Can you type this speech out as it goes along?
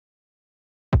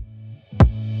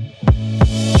It's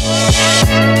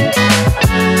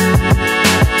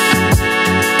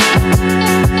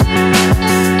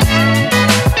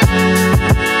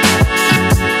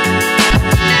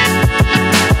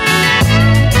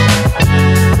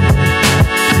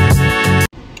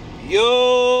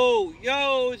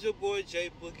your boy Jay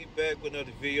Boogie back with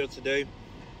another video today.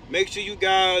 Make sure you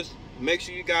guys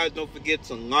don't forget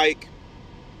to like,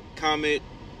 comment,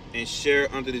 and share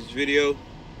under this video.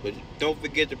 But don't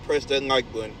forget to press that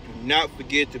like button. Do not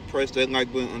forget to press that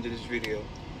like button under this video.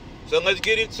 So let's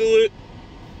get into it.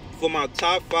 For my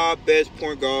top 5 best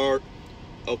point guard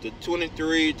of the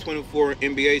 23-24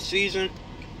 NBA season.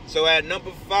 So at number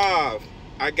 5,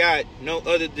 I got no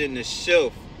other than the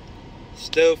chef,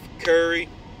 Steph Curry.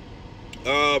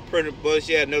 Pretty much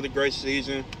he had another great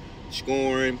season,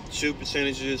 scoring, shoot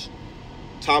percentages,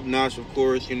 top notch, of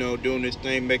course, you know, doing this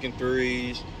thing, making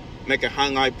threes, making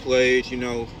highlight plays, you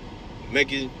know,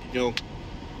 making, you know,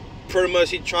 pretty much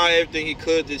he tried everything he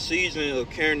could this season of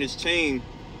carrying his team,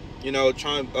 you know,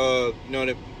 trying, you know,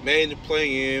 they made the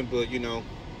play in, but, you know,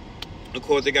 of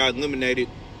course they got eliminated,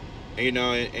 and, you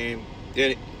know, and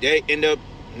then they end up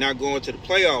not going to the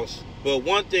playoffs. But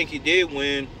one thing he did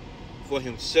win for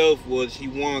himself was he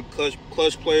won clutch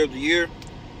player of the year.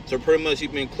 So pretty much he's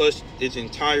been clutch this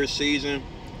entire season,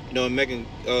 you know, making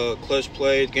clutch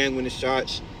plays, game-winning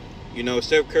shots. You know,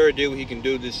 Steph Curry did what he can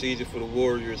do this season for the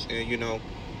Warriors. And, you know,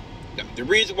 the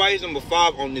reason why he's number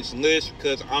 5 on this list,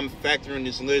 because I'm factoring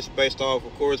this list based off,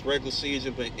 of course, regular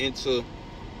season, but into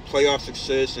playoff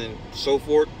success and so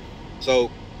forth. So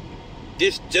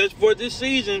this, just for this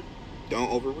season,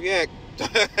 don't overreact.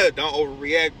 Don't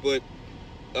overreact, but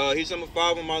he's number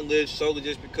 5 on my list solely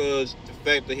just because the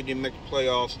fact that he didn't make the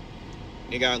playoffs,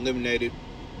 he got eliminated.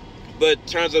 But in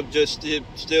terms of just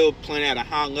still playing at a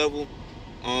high level,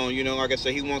 you know, like I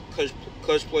said, he won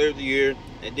clutch player of the year,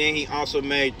 and then he also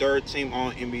made 3rd team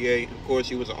on NBA. Of course,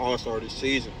 he was an all-star this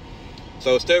season.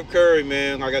 So Steph Curry,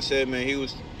 man, like I said, man, he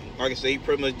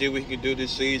pretty much did what he could do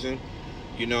this season.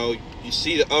 You know, you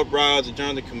see the uprise of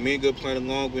Jonathan Kuminga playing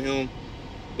along with him.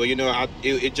 But, you know,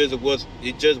 it just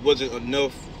wasn't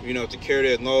enough, you know, to carry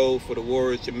that load for the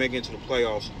Warriors to make it into the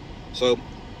playoffs. So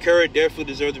Curry definitely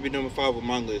deserves to be number 5 on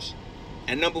my list.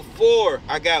 And number 4,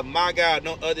 I got my guy,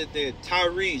 no other than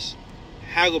Tyrese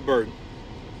Hailburton.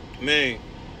 Man,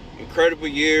 incredible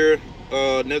year.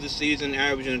 Another season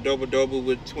averaging a double-double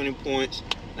with 20 points.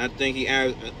 And I think he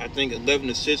averaged, 11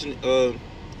 assists, 11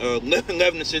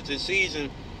 assists this season.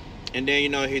 And then, you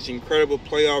know, his incredible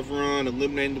playoff run,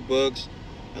 eliminating the Bucks,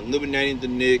 eliminating the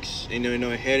Knicks, and, you know,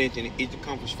 heading to the Eastern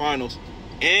Conference Finals,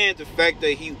 and the fact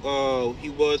that he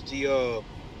was the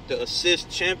assist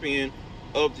champion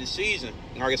of the season.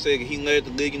 Like I said, he led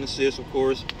the league in assists, of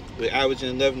course, with averaging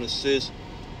 11 assists.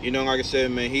 You know, like I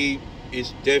said, man, he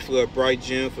is definitely a bright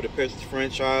gem for the Pacers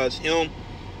franchise. Him,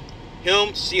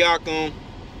 Siakam,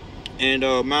 and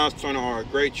Miles Turner are a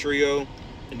great trio.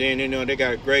 And then, you know, they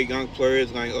got great young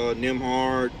players like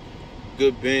Nembhard,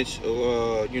 good bench,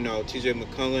 you know, T.J.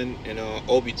 McCollum and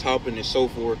Obi Toppin and so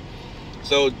forth.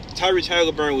 So Tyrese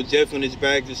Hailburton was definitely in his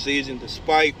bag this season.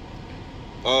 Despite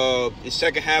the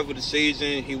second half of the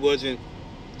season, he wasn't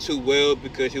too well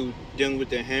because he was dealing with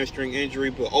that hamstring injury.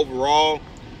 But overall,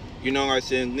 you know, like I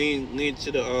said, leading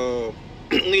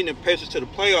the Pacers to the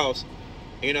playoffs.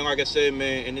 You know, like I said,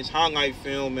 man, in this highlight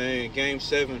film, man, Game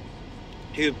 7,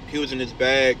 he was in his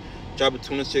bag, dropping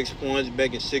 26 points,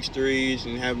 making 6 threes,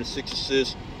 and having 6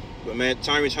 assists. But, man,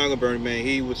 Tyrese Hailburton, man,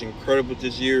 he was incredible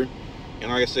this year. And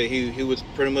like I said, he was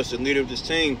pretty much the leader of this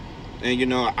team. And, you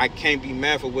know, I can't be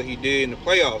mad for what he did in the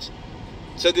playoffs.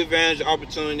 Took advantage of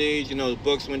opportunities. You know, the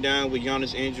Bucks went down with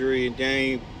Giannis' injury and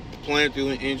Dame playing through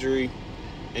an injury.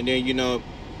 And then, you know,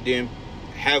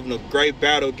 having a great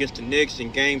battle against the Knicks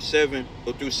in Game 7,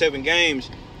 or through 7 games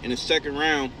in the second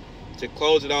round to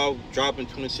close it off, dropping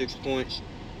 26 points.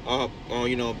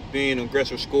 You know, being an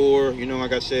aggressive scorer. You know,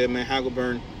 like I said, man,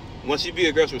 Hailburton, once he be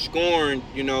aggressive scoring,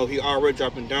 you know, he already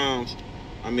dropping downs.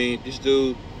 I mean, this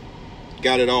dude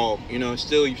got it all. You know,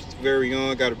 still he's very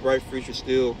young, got a bright future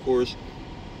still, of course.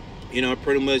 You know,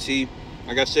 pretty much he,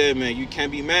 like I said, man, you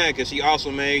can't be mad because he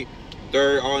also made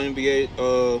 3rd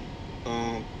All-NBA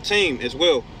team as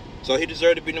well. So he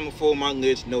deserved to be number 4 on my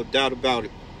list, no doubt about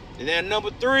it. And then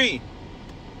number 3,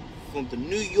 from the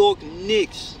New York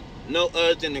Knicks, no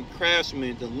other than the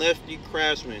craftsman, the lefty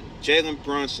craftsman, Jalen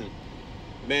Brunson.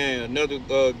 Man, another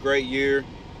great year.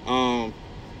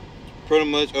 Pretty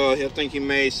much, I think he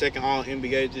made 2nd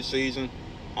All-NBA this season.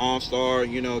 All-Star,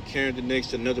 you know, carrying the Knicks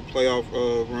to another playoff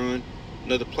run,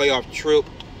 another playoff trip.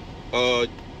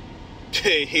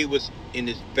 He was in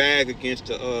his bag against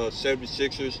the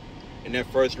 76ers. in that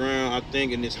first round. I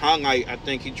think in this highlight, I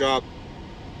think he dropped,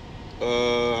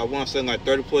 I want to say like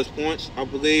 30 plus points, I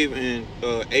believe, and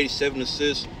 87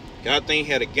 assists. I think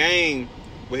he had a game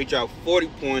where he dropped 40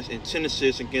 points and 10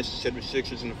 assists against the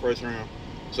 76ers in the first round.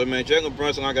 So, man, Jalen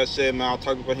Brunson, like I said, man, I'll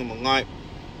talk about him a lot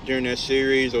during that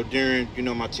series or during,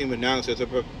 my team analysis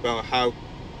about how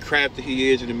crafty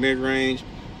he is in the mid-range,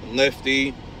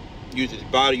 lefty, use his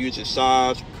body, use his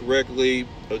size correctly,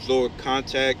 absorb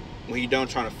contact. When he done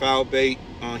trying to foul bait,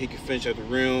 he can finish at the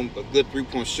rim, a good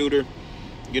three-point shooter.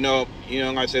 Like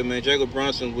I said, man, Jalen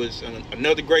Brunson was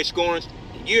another great scoring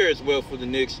year as well for the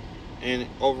Knicks and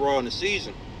overall in the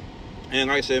season. And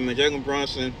like I said, man, Jalen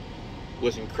Brunson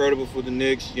was incredible for the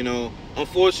Knicks.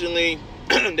 Unfortunately,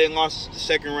 they lost the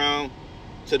second round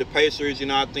to the Pacers.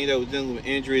 I think that was dealing with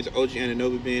injuries. OG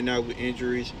Anunoby being out with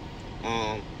injuries.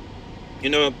 Jalen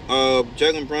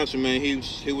Brunson, man,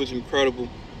 he was incredible.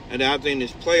 And then I think in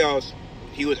his playoffs,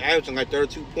 he was averaging like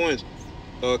 32 points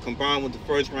combined with the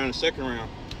first round and second round.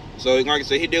 So, like I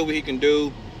said, he did what he can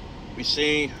do. We've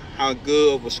seen how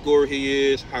good of a scorer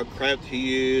he is, how crafty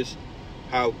he is,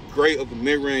 how great of a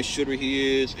mid-range shooter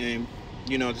he is. And,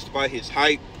 despite his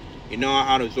height,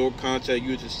 how to absorb contact,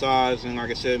 use his size. And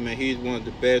like I said, man, he's one of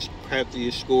the best,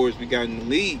 craftiest scorers we got in the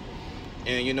league.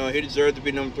 And, he deserved to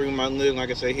be number 3 in my list.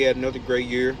 Like I said, he had another great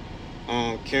year,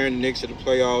 carrying the Knicks to the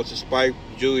playoffs despite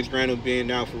Julius Randle being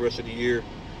out for the rest of the year,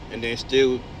 and then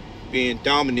still being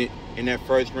dominant in that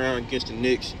first round against the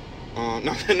Knicks.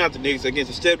 Not the Knicks,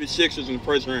 against the 76ers in the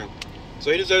first round.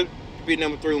 So he deserves to be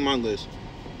number 3 on my list.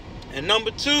 And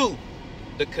number 2,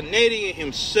 the Canadian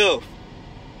himself,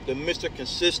 the Mr.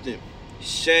 Consistent,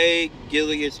 Shai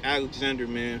Gilgeous-Alexander,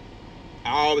 man.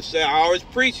 I always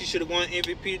preach he should have won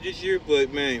MVP this year,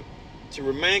 but man, to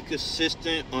remain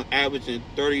consistent on averaging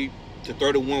 30 to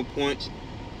 31 points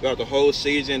throughout the whole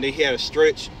season. They had a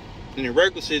stretch in the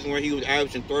regular season where he was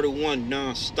averaging 31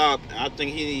 non-stop. I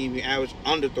think he didn't even average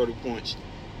under 30 points.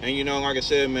 And like I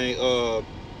said, man,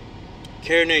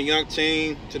 carrying that young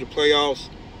team to the playoffs,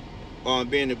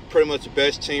 being pretty much the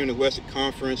best team in the Western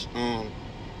Conference.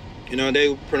 They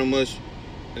were pretty much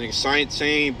an exciting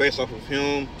team based off of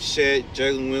him, Chet,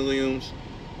 Jalen Williams,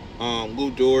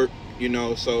 Lou Dort.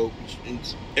 So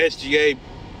SGA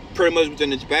pretty much was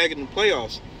in his bag in the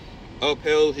playoffs.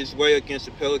 Upheld his way against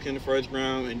the Pelicans in the first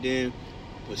round, and then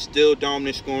was still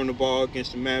dominant scoring the ball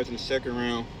against the Mavs in the second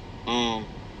round.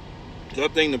 So I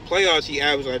think in the playoffs he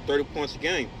averaged like 30 points a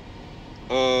game.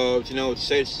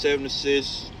 7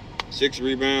 assists, 6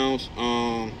 rebounds.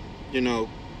 Or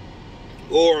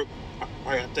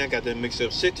I think I got that mixed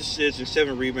up. 6 assists and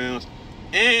 7 rebounds.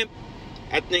 And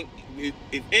I think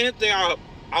if anything,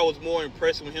 I was more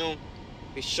impressed with him.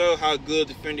 It showed how good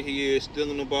a defender he is,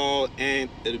 stealing the ball, and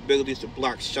the abilities to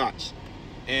block shots.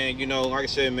 And, like I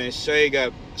said, man, Shai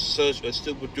got such a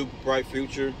super-duper bright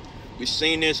future. We've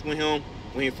seen this with him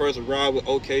when he first arrived with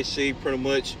OKC, pretty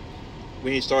much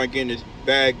when he started getting his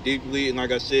bag deeply. And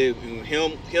like I said,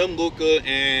 him, Luka,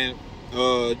 and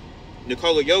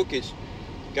Nikola Jokic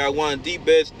got one of the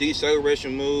best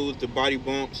deceleration moves, the body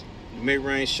bumps, the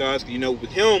mid-range shots.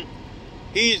 With him,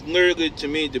 he's literally, to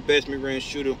me, the best mid-range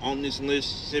shooter on this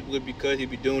list simply because he's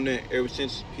been doing that ever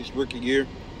since his rookie year.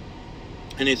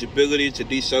 And his ability to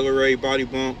decelerate, body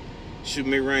bump, shoot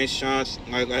mid-range shots,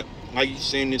 like you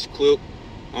see in this clip.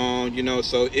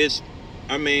 So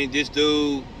this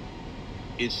dude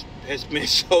has been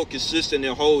so consistent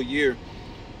the whole year.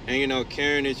 And,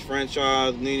 carrying his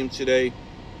franchise, leading him to their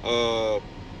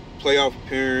playoff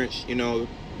appearance,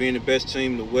 being the best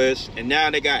team in the West. And now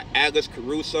they got Alex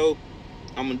Caruso.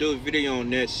 I'm going to do a video on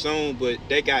that soon, but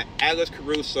they got Alex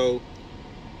Caruso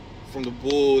from the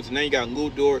Bulls, and then you got Lou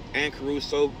Dort and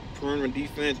Caruso, perimeter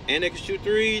defense, and they can shoot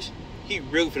threes. He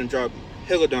really finna drop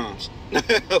hella dimes.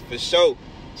 For sure.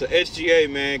 So SGA,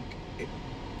 man,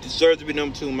 deserves to be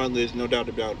number 2 on my list, no doubt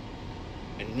about it.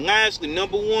 And lastly,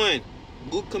 number 1,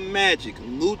 Luka Magic,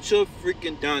 Luka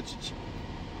freaking Doncic.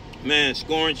 Man,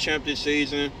 scoring champ this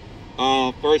season.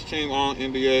 First team all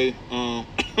NBA.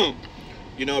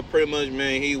 Pretty much,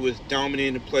 man, he was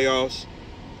dominating the playoffs,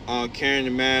 carrying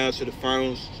the Mavs to the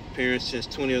finals appearance since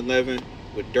 2011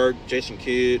 with Dirk, Jason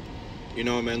Kidd.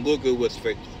 Man, Luka was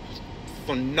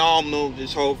phenomenal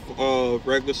this whole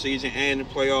regular season and the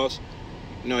playoffs.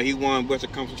 He won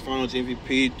Western Conference Finals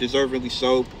MVP, deservedly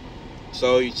so.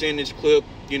 So you see in this clip,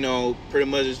 pretty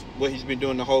much is what he's been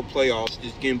doing the whole playoffs,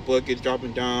 just getting buckets,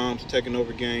 dropping dimes, taking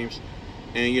over games.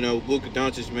 And Luka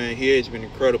Doncic, man, he has been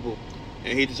incredible.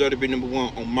 And he deserves to be number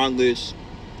 1 on my list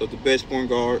of the best point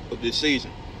guard of this season.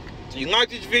 So you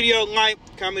like this video, like,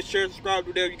 comment, share, subscribe,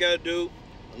 do whatever you gotta do.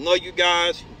 I love you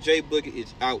guys. J Boogie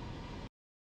is out.